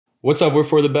What's up? We're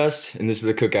for the best, and this is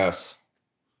the Cookhouse.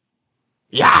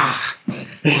 Yeah!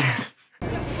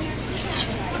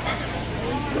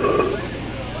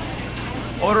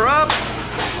 Order up!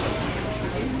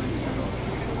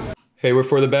 Hey, we're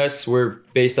for the best. We're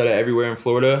based out of everywhere in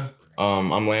Florida.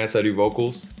 I'm Lance, I do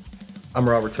vocals. I'm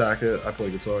Robert Tackett, I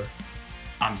play guitar.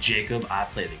 I'm Jacob, I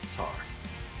play the guitar.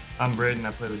 I'm Braden,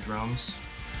 I play the drums.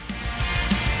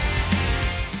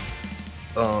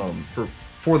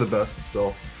 For the best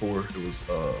itself, before it was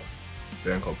a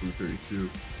band called Blue 32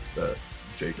 that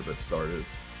Jacob had started,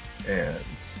 and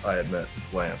I had met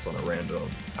Lance on a random.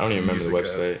 I don't even remember the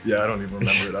website. Yeah, I don't even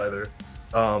remember it either.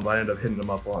 But I ended up hitting him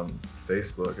up on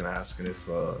Facebook and asking if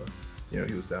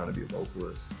he was down to be a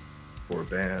vocalist for a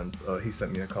band. He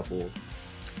sent me a couple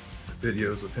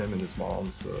videos of him in his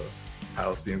mom's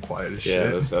house being quiet as shit.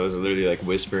 Yeah, I was literally like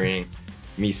whispering,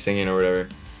 me singing or whatever.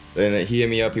 Then he hit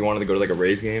me up. He wanted to go to like a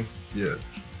Rays game. Yeah.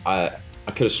 I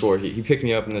could have swore he picked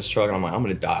me up in this truck, and I'm like, I'm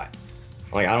gonna die.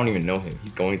 I'm like, I don't even know him.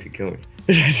 He's going to kill me.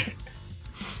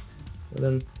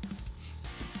 And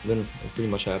then it pretty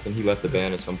much happened. He left the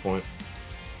band at some point,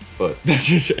 but that's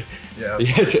just it. Yeah.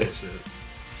 Yeah.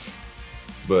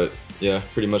 But yeah,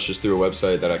 pretty much just through a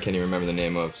website that I can't even remember the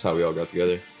name of. It's how we all got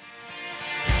together.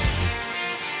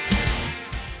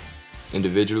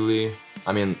 Individually,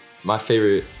 I mean, my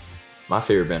favorite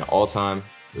band of all time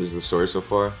is The Story So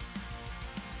Far,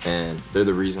 and they're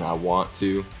the reason I want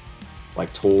to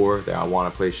like tour. That I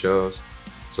want to play shows.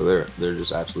 So they're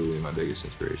just absolutely my biggest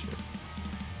inspiration.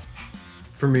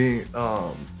 For me,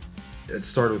 it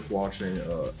started with watching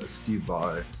a Steve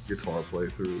Vai guitar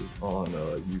playthrough on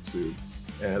YouTube,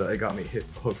 and it got me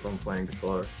hooked on playing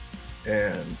guitar.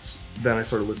 And then I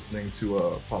started listening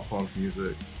to pop punk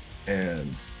music,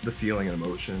 and the feeling and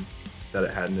emotion that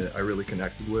it had in it, I really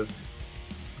connected with.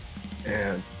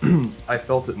 And I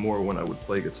felt it more when I would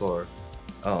play guitar,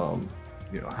 how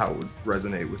it would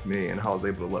resonate with me and how I was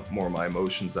able to let more of my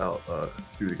emotions out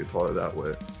through the guitar that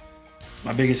way.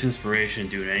 My biggest inspiration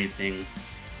doing anything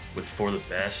with For the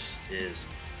Best is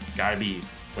gotta be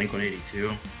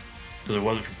Blink-182. Because if it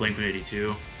wasn't for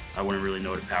Blink-182, I wouldn't really know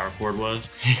what a power chord was.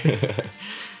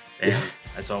 And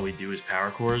that's all we do is power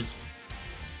chords.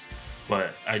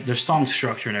 But their song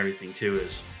structure and everything too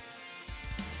is,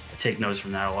 I take notes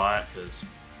from that a lot because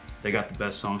they got the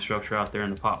best song structure out there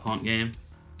in the pop punk game.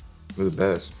 We're the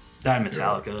best. That and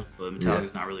Metallica, but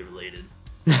Metallica's not really related.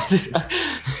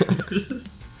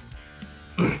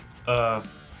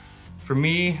 For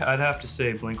me, I'd have to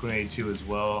say Blink-182 as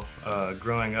well.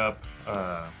 Growing up,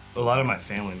 a lot of my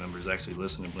family members actually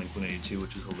listen to Blink-182,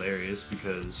 which is hilarious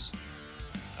because,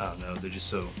 I don't know, they're just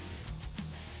so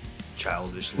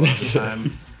childish a lot of the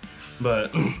time.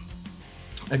 But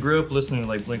I grew up listening to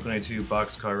like Blink-182,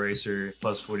 Boxcar Racer,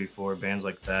 Plus 44, bands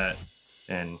like that,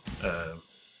 and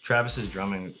Travis's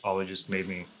drumming always just made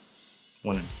me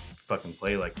want to fucking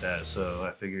play like that. So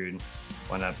I figured,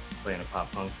 why not play in a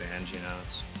pop punk band? You know,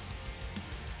 it's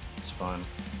fun.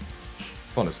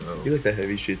 It's fun as hell. You like that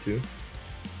heavy shit too?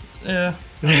 Yeah.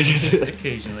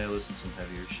 Occasionally I listen to some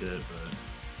heavier shit, but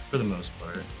for the most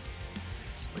part,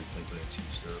 it's like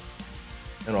Blink-182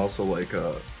 stuff. And also like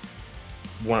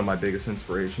one of my biggest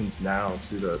inspirations now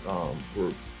too that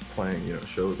we're playing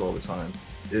shows all the time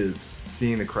is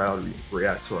seeing the crowd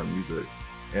react to our music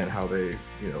and how they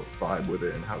vibe with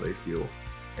it and how they feel.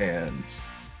 And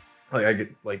like I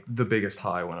get like the biggest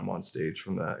high when I'm on stage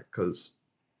from that because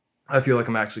I feel like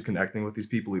I'm actually connecting with these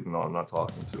people even though I'm not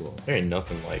talking to them. There ain't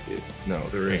nothing like it. No,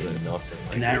 there There ain't isn't. nothing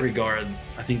like it. In that regard,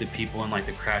 I think the people in like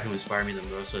the crowd who inspire me the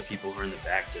most are the people who are in the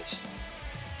back just,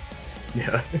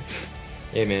 Yeah.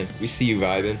 Hey man, we see you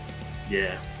vibing.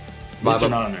 yeah. At least Vibe they're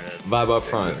up- not on their head. Vibe up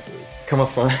front. Exactly. Come up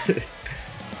front.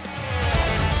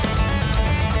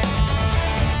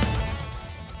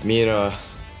 Me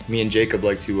and Jacob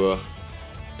like to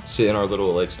sit in our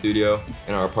little like studio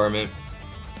in our apartment.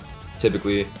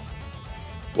 Typically,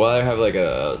 we'll either have like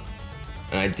an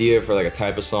idea for like a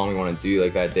type of song we want to do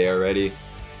like that day already.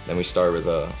 Then we start with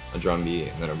a drum beat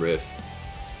and then a riff,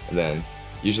 and then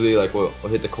usually like we'll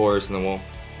hit the chorus and then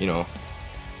we'll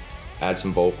add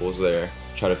some vocals there.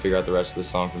 Try to figure out the rest of the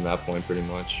song from that point pretty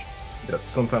much. Yeah.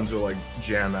 Sometimes we'll like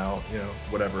jam out,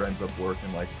 whatever ends up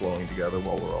working, like flowing together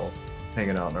while we're all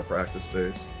hanging out in our practice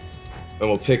space. And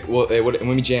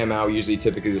when we jam out, usually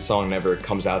typically the song never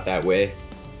comes out that way,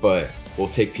 but we'll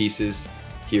take pieces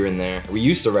here and there. We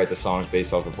used to write the songs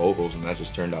based off the vocals and that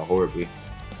just turned out horribly.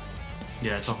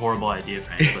 Yeah, it's a horrible idea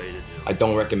for anybody to do. I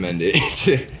don't recommend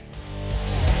it.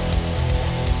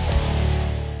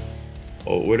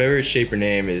 Well, whatever its shape or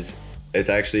name is, it's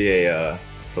actually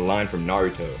it's a line from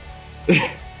Naruto.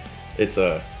 I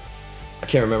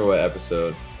can't remember what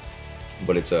episode,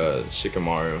 but it's a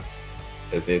Shikamaru.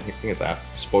 I think it's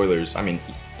after spoilers. I mean,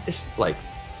 it's like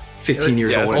 15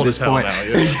 years Yeah, old it's at old this as hell point. now,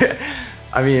 yeah.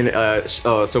 I mean,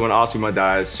 so when Asuma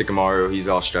dies, Shikamaru, he's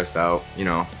all stressed out, you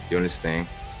know, doing his thing.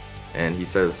 And he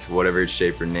says, whatever its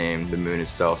shape or name, the moon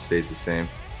itself stays the same.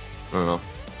 I don't know.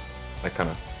 That kind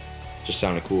of just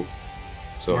sounded cool.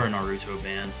 So We're a Naruto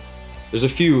band.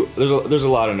 there's a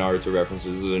lot of Naruto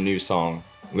references. There's a new song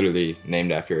literally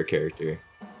named after a character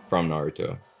from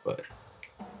Naruto. But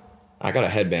I got a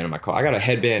headband in my car. I got a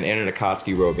headband and an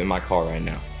Akatsuki robe in my car right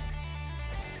now.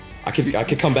 I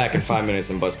could come back in 5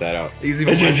 minutes and bust that out. He's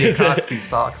even wearing Akatsuki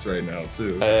socks right now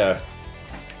too. Yeah.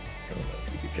 I don't know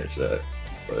if you could catch that,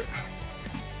 but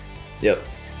yep.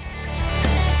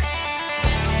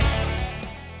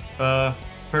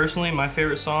 Personally, my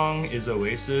favorite song is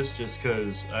Oasis, just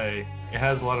because it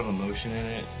has a lot of emotion in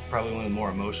it. Probably one of the more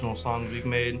emotional songs we've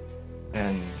made,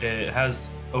 and it has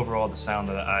overall the sound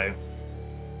that I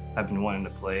have been wanting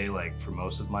to play like for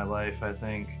most of my life, I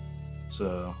think.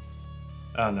 So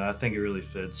I don't know. I think it really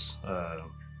fits the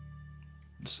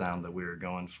sound that we were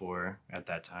going for at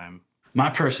that time. My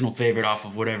personal favorite off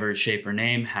of whatever shape or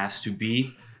name has to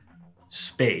be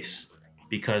Space,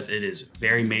 because it is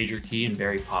very major key and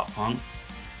very pop punk,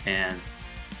 and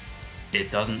it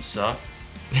doesn't suck,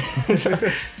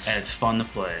 and it's fun to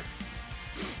play.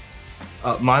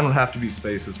 Mine would have to be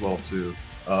Space as well too.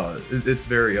 It's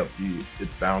very upbeat,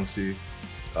 it's bouncy,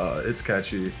 it's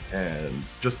catchy, and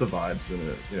just the vibes in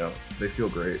it, you know, they feel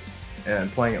great.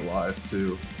 And playing it live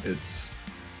too, it's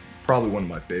probably one of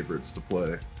my favorites to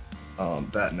play.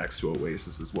 That next to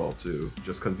Oasis as well too,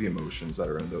 just because the emotions that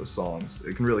are in those songs,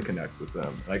 it can really connect with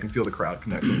them. And I can feel the crowd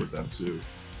connecting with them too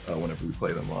whenever we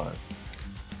play them live.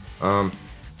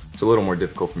 It's a little more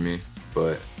difficult for me,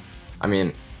 but I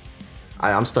mean,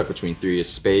 I'm stuck between three: is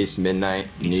Space, Midnight,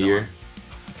 New Year.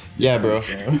 Yeah, bro.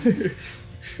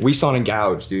 We saw and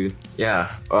Gouge, dude.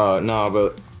 Yeah. No,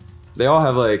 but they all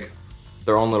have like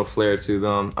their own little flair to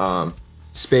them.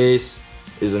 Space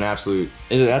is an absolute.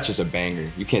 That's just a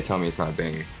banger. You can't tell me it's not a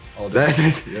banger. That's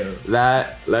just, Yeah.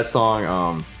 that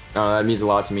song. That means a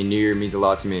lot to me. New Year means a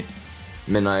lot to me.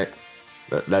 Midnight,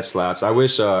 that slaps. I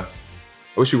wish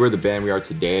we were the band we are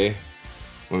today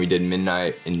when we did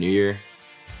Midnight and New Year,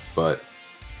 but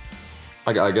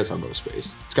I guess I'll go with Space.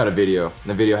 It's got a video, and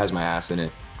the video has my ass in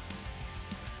it.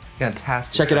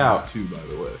 Fantastic. Check it out. Too, by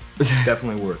the way.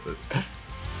 Definitely worth it.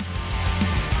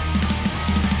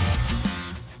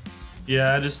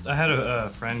 Yeah, I had a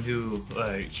friend who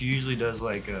she usually does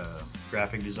like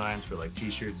graphic designs for like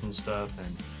t-shirts and stuff,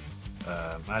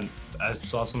 and I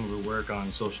saw some of her work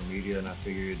on social media, and I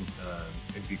figured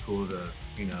it'd be cool to,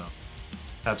 you know,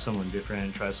 have someone different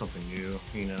and try something new,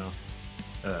 you know.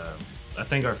 I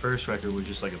think our first record was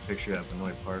just like a picture at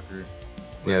Benoit Parker.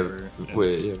 Yeah. whatever, and-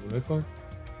 Wait. Yeah. Benoit Park?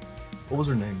 What was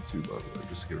her name too, by the way?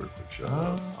 Just to give her a quick shout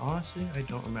out. Honestly, I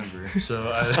don't remember. So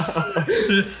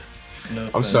I. No I'm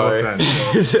offense. sorry.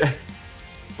 offense,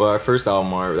 But our first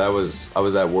album art, I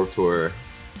was at Warped Tour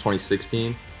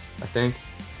 2016, I think.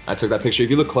 I took that picture. If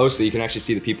you look closely, you can actually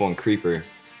see the people in Creeper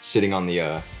sitting on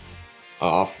the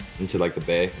off into like the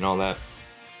bay and all that,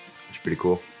 which is pretty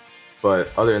cool.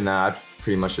 But other than that, I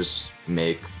pretty much just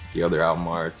make the other album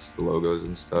arts, the logos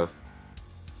and stuff.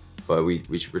 But we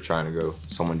were trying to go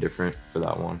someone different for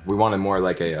that one. We wanted more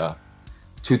like a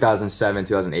 2007,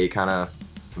 2008 kind of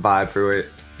vibe for it.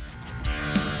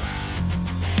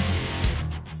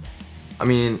 I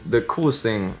mean, the coolest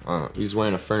thing, he's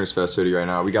wearing a Furnace Fest hoodie right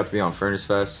now. We got to be on Furnace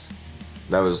Fest.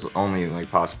 That was only like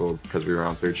possible because we were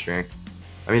on third string.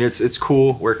 I mean, it's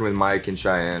cool working with Mike and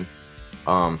Cheyenne.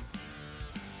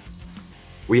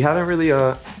 We haven't really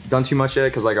done too much yet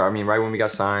because, like, I mean, right when we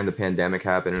got signed, the pandemic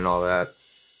happened and all that.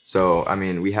 So, I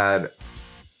mean, we had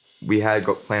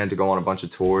planned to go on a bunch of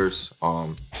tours,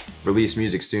 release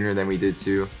music sooner than we did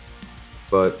too.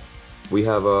 But we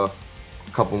have a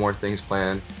couple more things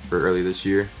planned for early this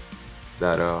year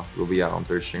that will be out on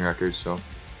Third String Records, so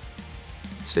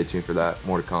stay tuned for that.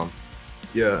 More to come.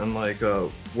 Yeah, and like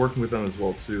working with them as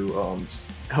well too,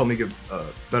 just help me give a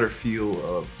better feel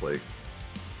of like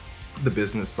the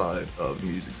business side of the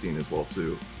music scene as well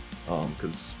too,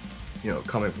 because you know,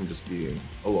 coming from just being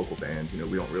a local band, you know,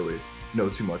 we don't really know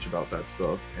too much about that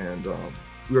stuff, and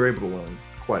we were able to learn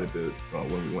quite a bit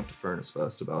when we went to Furnace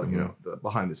Fest about you know, the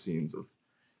behind the scenes of,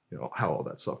 you know, how all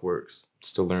that stuff works.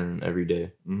 Still learning every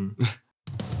day.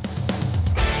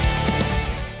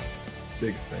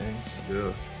 Big things,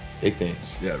 yeah. Big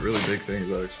things. Yeah, really big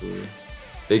things actually.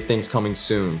 Big things coming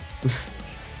soon.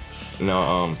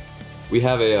 No, we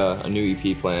have a new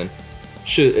EP plan.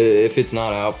 If it's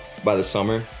not out by the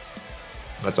summer,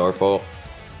 that's our fault.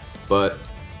 But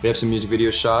We have some music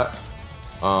videos shot.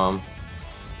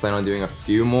 Plan on doing a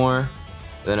few more.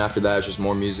 Then after that, it's just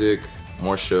more music,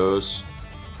 more shows,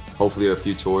 hopefully a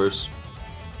few tours.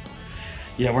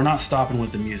 Yeah, we're not stopping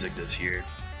with the music this year.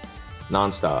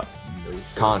 Non-stop,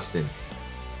 constant,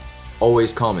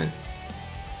 always coming.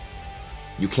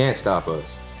 You can't stop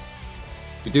us.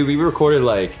 Dude, we recorded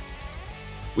like,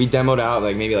 we demoed out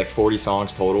like maybe like 40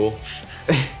 songs total.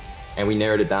 And we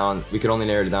narrowed it down. We could only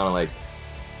narrow it down to like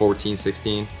 14,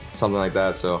 16, something like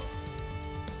that. So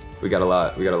we got a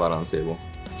lot on the table.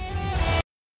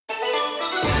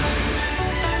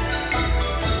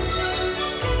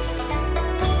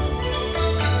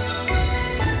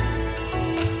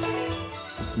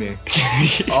 It's me.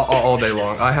 all day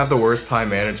long. I have the worst time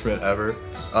management ever.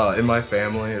 In my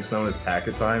family, it's known as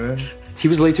tacket timing. He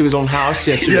was late to his own house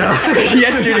yesterday. Yeah.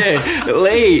 Yesterday,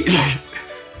 late.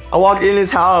 I walked in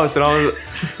his house and I'm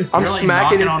You're like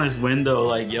smacking knocking on his window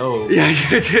like, yo. Yeah,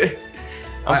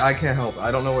 I can't help it. I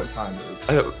don't know what time it is.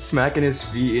 I'm smacking his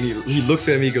feet and he looks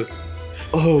at me and goes,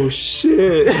 oh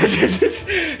shit.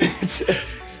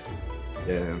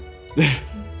 Yeah.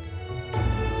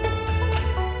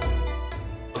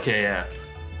 Okay, yeah.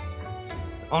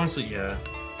 Honestly, yeah.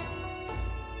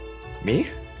 Me?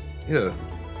 Yeah.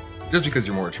 Just because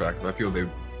you're more attractive, I feel they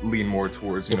lean more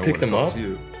towards, you We'll know, pick when it's them up up? to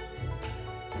you.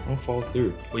 I'll follow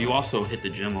through. Well, you also hit the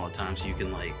gym all the time, so you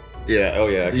can like. Yeah, oh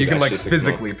yeah. I You could can like actually pick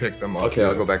them up. physically pick them up. Okay, yeah.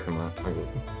 I'll go back to mine.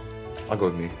 I'll go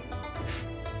with me.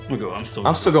 I'm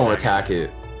still going to attack it.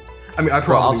 I mean, I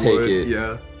Bro, I'll probably take would, it.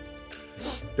 yeah.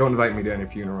 Don't invite me to any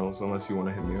funerals unless you want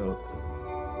to hit me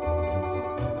up.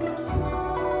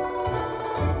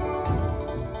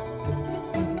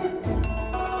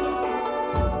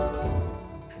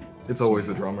 It's always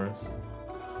the drummers.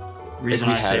 The reason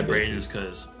we I had say a Braden business. is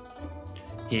because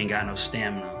he ain't got no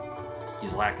stamina.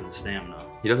 He's lacking the stamina.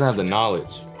 He doesn't have the knowledge.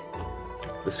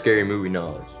 The scary movie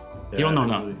knowledge. You don't know I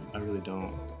nothing. Really, I really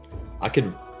don't. I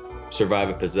could survive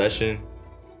a possession,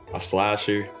 a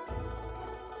slasher.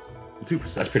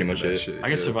 2%. That's pretty much for that it. shit, I could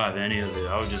yeah. survive any of it.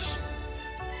 I would just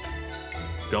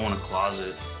go in a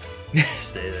closet, just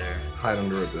stay there. Hide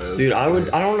under a bed. Dude, I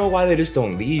don't know why they just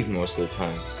don't leave most of the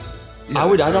time. Yeah, I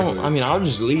would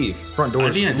just leave. Front door I'd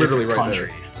is be in a literally different right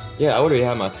country. Yeah, I would already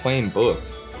have my plane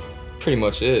booked. Pretty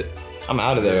much it. I'm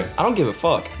out of there. I don't give a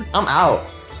fuck. I'm out.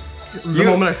 there. The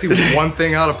moment I see one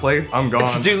thing out of place, I'm gone.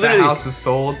 Dude, that literally, house is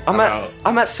sold. I'm out.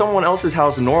 I'm at someone else's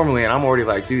house normally, and I'm already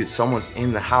like, dude, someone's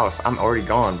in the house. I'm already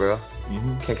gone, bro.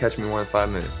 Can't catch me more than 5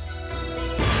 minutes.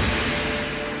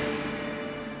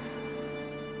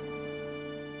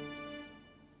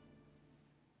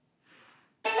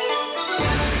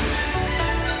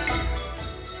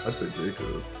 I'd say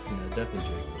Jacob. Yeah, definitely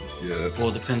Jacob. Yeah, Well,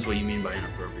 it depends what you mean by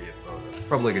inappropriate photo.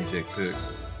 probably like a dick pic.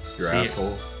 Your See,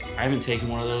 asshole. I haven't taken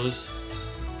one of those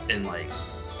in like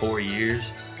 4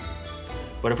 years.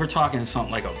 But if we're talking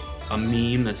something like a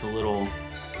meme that's a little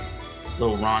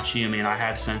raunchy, I mean, I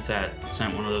have sent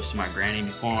one of those to my granny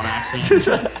before on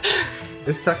accident.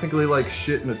 It's technically like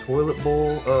shit in a toilet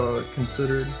bowl,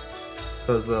 considered.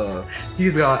 Because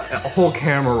he's got a whole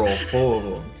camera roll full of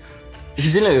them.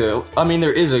 He's in I mean,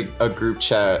 there is a group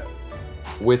chat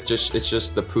with it's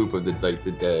just the poop of the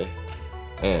day,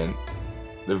 and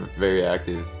they're very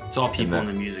active. It's all people And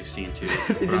in the music scene too.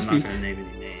 They But just I'm not be- gonna name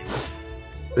any names.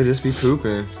 They just be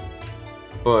pooping.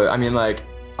 But I mean, like,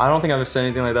 I don't think I've said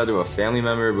anything like that to a family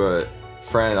member, but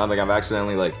I've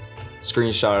accidentally like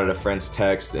screenshotted a friend's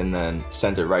text and then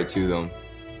sent it right to them.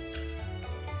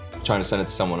 Trying to send it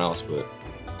to someone else, but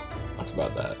that's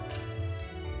about that.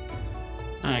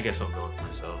 I guess I'll go with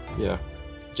myself. Yeah,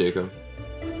 Jacob.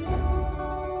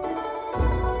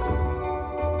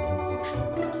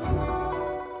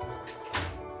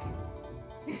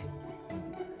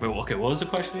 Wait, okay, what was the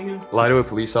question again? Lie to a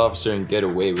police officer and get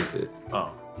away with it.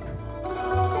 Oh,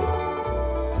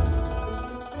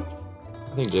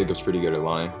 I think Jacob's pretty good at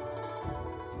lying.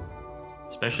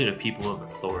 especially to people of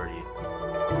authority.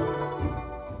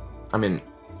 I mean,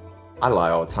 I lie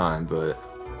all the time, but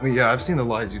I mean, yeah, I've seen the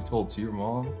lies you've told to your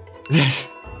mom.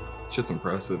 Shit's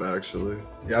impressive, actually.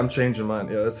 Yeah, I'm changing mine.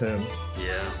 Yeah, that's him.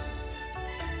 Yeah.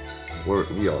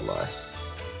 we all lie.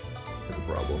 That's a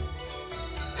problem.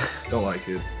 Don't lie,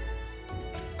 kids.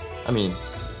 I mean,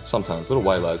 sometimes little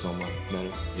white lies don't matter.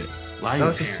 Yeah. Lie to No, your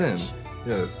it's a sin. parents.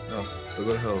 Yeah, no, they'll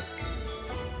go to hell.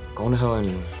 Going to hell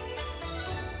anyway.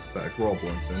 Fact, we're all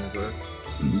born sinners, right?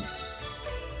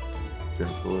 If you're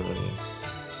in Florida,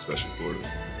 yeah. Especially Florida.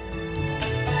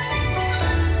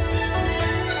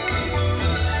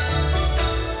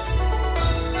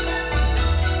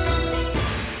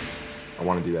 I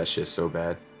want to do that shit so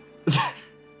bad.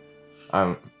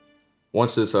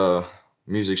 Once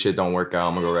music shit don't work out,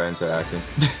 I'm gonna go right into acting.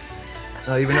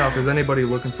 Even now, if there's anybody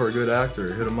looking for a good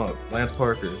actor, hit him up. Lance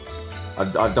Parker.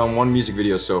 I've done one music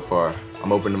video so far.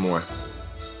 I'm open to more.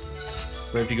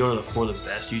 But if you go to the For the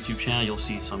Best YouTube channel, you'll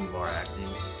see some of our acting.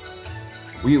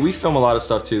 We film a lot of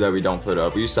stuff too that we don't put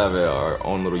up. We used to have our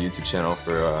own little YouTube channel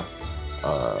for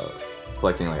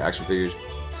collecting like action figures,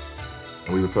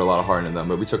 and we would put a lot of heart into them.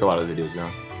 But we took a lot of videos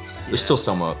down. There's still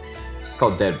some up. It's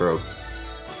called Dead Broke.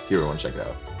 If you ever want to check it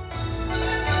out.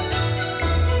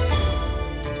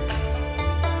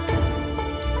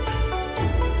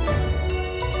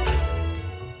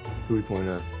 Who we pointing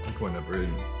at? I'm pointing at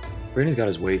Braden. Braden's got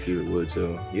his way through the woods,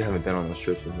 so you haven't been on those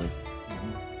trips with him.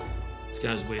 He's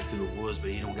got his way through the woods, but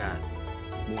he don't got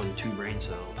more than 2 brain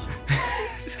cells.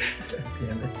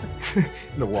 Damn it.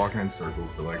 They're walking in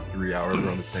circles for like 3 hours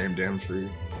around the same damn tree.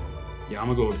 Yeah, I'm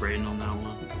gonna go with Braden on that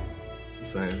one.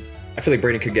 Same. I feel like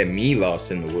Braden could get me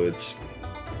lost in the woods,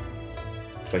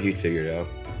 but he'd figure it out.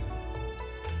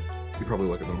 You probably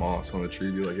look at the moss on the tree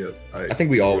and be like, yeah. I think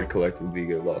we all would collectively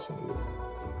get lost in the woods.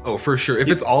 Oh, for sure. If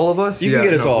it's all of us, You yeah, can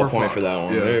get us no, all we're a point fine. for that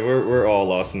one. Yeah. We're all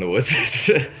lost in the woods.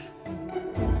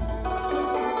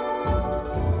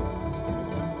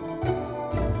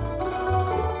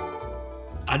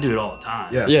 I do it all the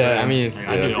time. Yeah, Yeah, same. I mean, Like,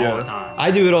 I do it all the time.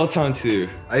 I do it all the time too.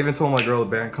 I even told my girl the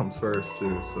band comes first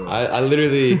too. So I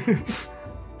literally,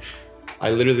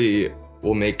 I literally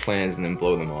will make plans and then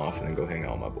blow them off and then go hang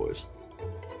out with my boys.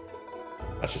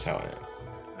 That's just how I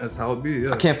am. that's how it be.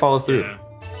 Yeah. I can't follow through. Yeah.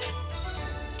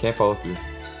 Can't follow through.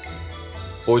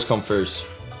 Boys come first.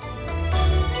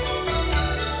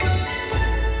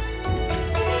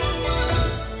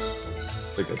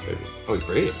 I think that's baby. Oh, it's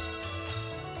Braden.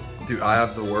 Dude, I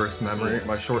have the worst memory.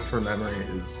 My short-term memory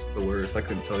is the worst. I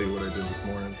couldn't tell you what I did this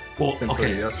morning. Well, Couldn't tell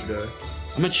you okay. yesterday.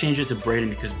 I'm gonna change it to Braden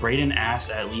because Braden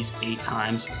asked at least 8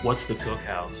 times, "What's the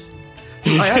Cookhouse?"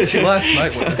 I asked you last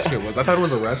night what that shit was. I thought it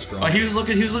was a restaurant. Oh, he was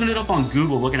looking it up on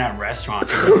Google, looking at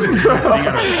restaurants. He was looking at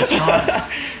a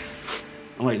restaurant.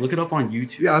 I'm like, look it up on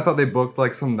YouTube. Yeah, I thought they booked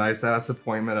like some nice ass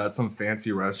appointment at some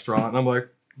fancy restaurant, and I'm like,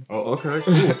 oh, okay,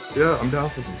 cool. Yeah, I'm down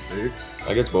for some steak.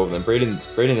 I guess both of them.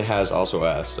 Braden has also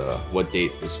asked what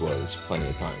date this was plenty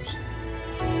of times.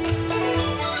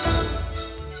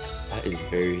 That is a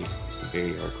very,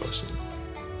 very hard question.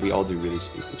 We all do really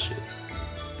stupid shit.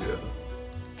 Yeah.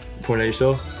 Point at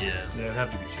yourself? Yeah. Yeah, it'd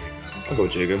have to be Jacob. I'll go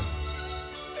with Jacob.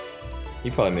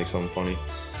 He'd probably make something funny.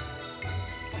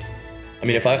 I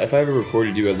mean, if I ever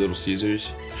recorded you at Little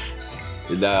Caesars,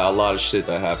 a lot of shit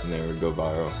that happened there would go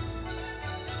viral.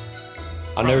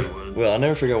 I'll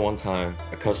never forget one time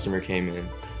a customer came in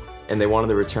and they wanted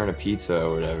to return a pizza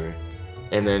or whatever.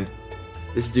 And then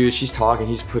this dude, she's talking,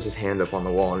 he just puts his hand up on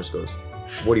the wall and just goes,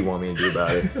 "What do you want me to do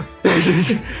about it?"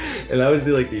 And that was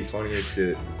like the funniest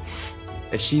shit.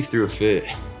 And she threw a fit.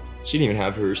 She didn't even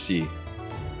have her receipt.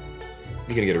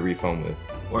 You're gonna get a refund with.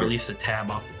 Or at least a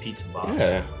tab off the pizza box.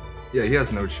 Yeah. Yeah, he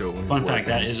has no chill when Fun he's fact,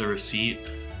 working. that is a receipt.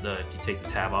 If you take the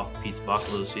tab off the pizza box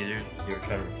at Little Caesars, if you ever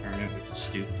try to return it, which is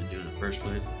stupid to do in the first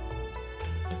place.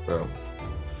 Bro.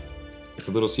 It's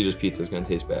a Little Caesars pizza, it's gonna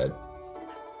taste bad.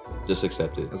 Just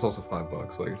accept it. It's also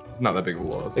 $5. Like, it's not that big of a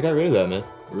loss. They got rid of that, man.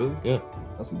 Really? Yeah.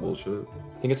 That's some bullshit.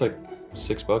 I think it's like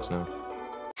 $6 now.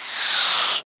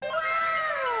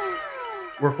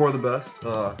 We're for the best.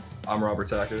 I'm Robert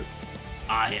Tackett.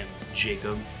 I am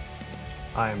Jacob.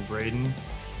 I am Braden.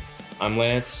 I'm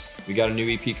Lance. We got a new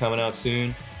EP coming out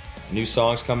soon. New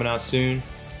songs coming out soon.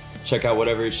 Check out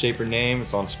whatever its shape or name.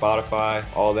 It's on Spotify,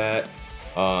 all that.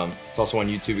 It's also on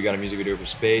YouTube. We got a music video for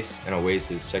Space and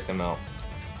Oasis. Check them out.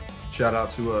 Shout out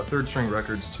to Third String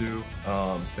Records too.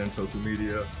 Santoku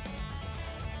Media.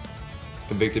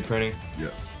 Convicted Printing. Yeah.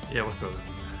 Yeah, we'll throw that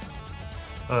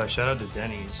in there. Shout out to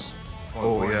Denny's.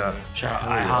 Oh, yeah. Shout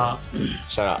out IHOP.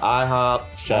 Shout out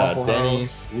IHOP. Shout out Waffle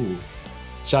Denny's. House. Ooh.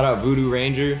 Shout out Voodoo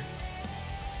Ranger.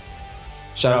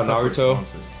 Shout out That's not Naruto.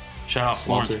 sponsored. Shout out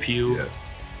Florence Sponsor. Pugh. Yeah.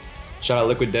 Shout out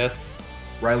Liquid Death.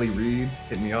 Riley Reed,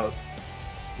 hit me up.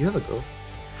 You have a girl.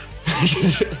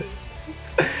 It's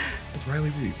Riley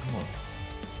Reed. Come on.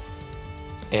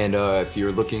 And if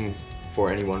you're looking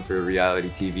for anyone for a reality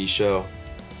TV show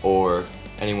or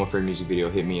anyone for a music video,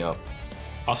 hit me up.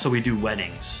 Also, we do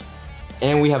weddings.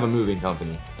 And we have a moving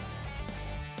company.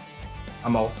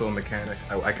 I'm also a mechanic.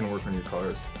 I can work on your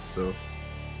cars. So,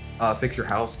 fix your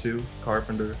house too.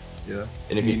 Carpenter. Yeah.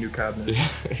 And if need you- new cabinets.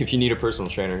 If you need a personal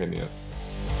trainer, hit me up.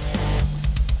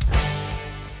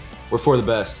 We're for the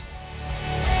best.